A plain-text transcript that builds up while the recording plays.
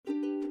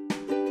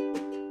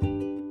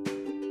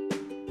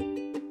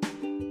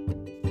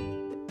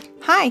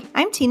Hi,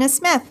 I'm Tina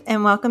Smith,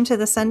 and welcome to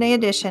the Sunday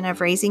edition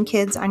of Raising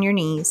Kids on Your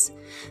Knees.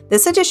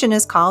 This edition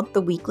is called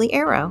The Weekly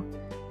Arrow.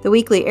 The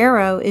Weekly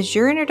Arrow is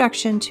your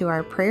introduction to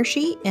our prayer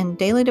sheet and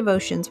daily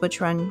devotions,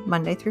 which run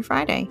Monday through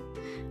Friday.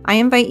 I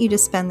invite you to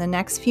spend the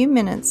next few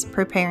minutes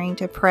preparing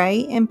to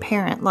pray and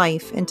parent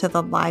life into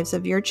the lives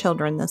of your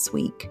children this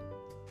week.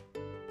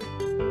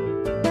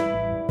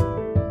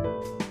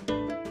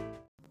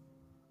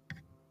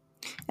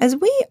 As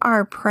we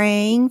are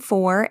praying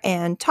for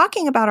and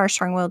talking about our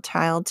strong-willed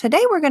child,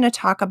 today we're going to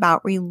talk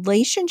about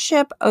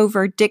relationship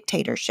over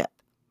dictatorship.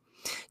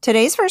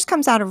 Today's verse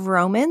comes out of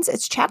Romans.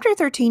 It's chapter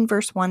 13,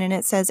 verse 1, and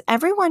it says,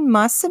 "Everyone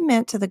must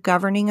submit to the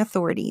governing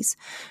authorities,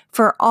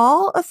 for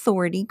all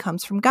authority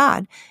comes from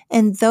God,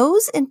 and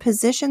those in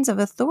positions of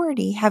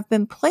authority have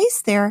been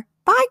placed there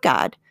by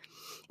God."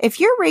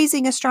 If you're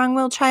raising a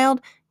strong-willed child,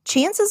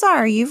 chances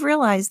are you've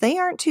realized they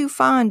aren't too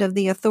fond of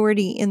the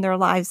authority in their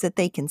lives that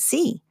they can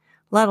see,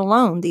 let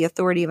alone the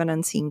authority of an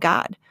unseen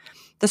God.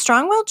 The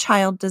strong-willed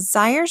child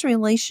desires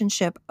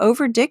relationship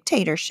over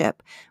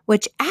dictatorship,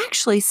 which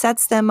actually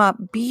sets them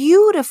up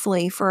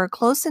beautifully for a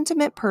close,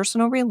 intimate,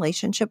 personal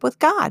relationship with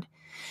God.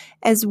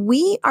 As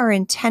we are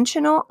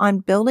intentional on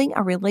building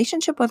a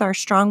relationship with our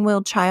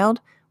strong-willed child,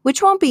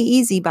 which won't be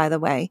easy, by the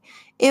way,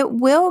 it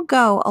will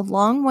go a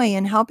long way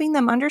in helping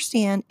them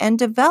understand and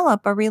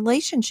develop a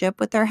relationship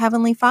with their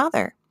Heavenly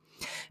Father.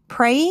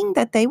 Praying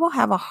that they will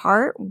have a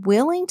heart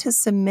willing to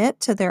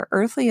submit to their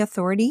earthly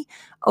authority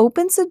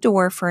opens the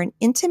door for an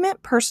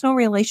intimate, personal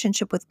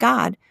relationship with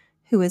God,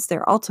 who is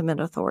their ultimate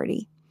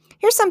authority.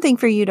 Here's something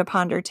for you to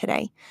ponder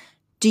today.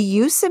 Do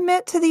you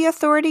submit to the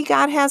authority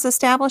God has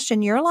established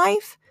in your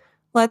life?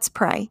 Let's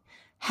pray.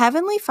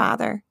 Heavenly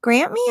Father,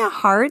 grant me a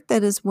heart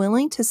that is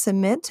willing to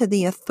submit to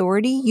the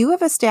authority you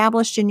have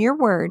established in your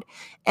word,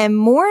 and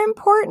more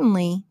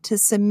importantly, to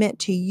submit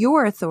to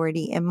your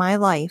authority in my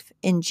life.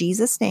 In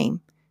Jesus'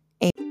 name.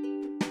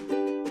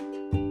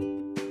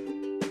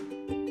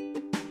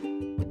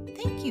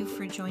 Thank you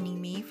for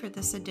joining me for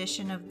this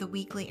edition of The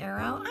Weekly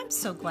Arrow. I'm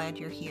so glad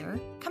you're here.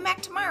 Come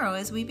back tomorrow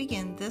as we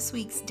begin this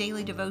week's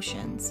daily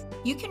devotions.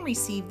 You can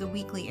receive The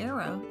Weekly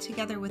Arrow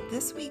together with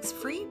this week's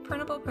free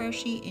printable prayer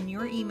sheet in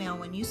your email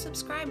when you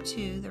subscribe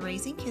to the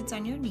Raising Kids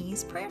on Your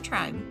Knees Prayer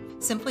Tribe.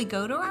 Simply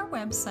go to our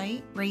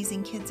website,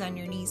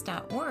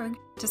 raisingkidsonyourknees.org,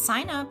 to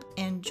sign up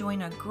and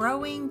join a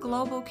growing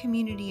global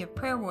community of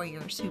prayer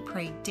warriors who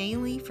pray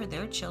daily for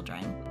their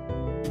children.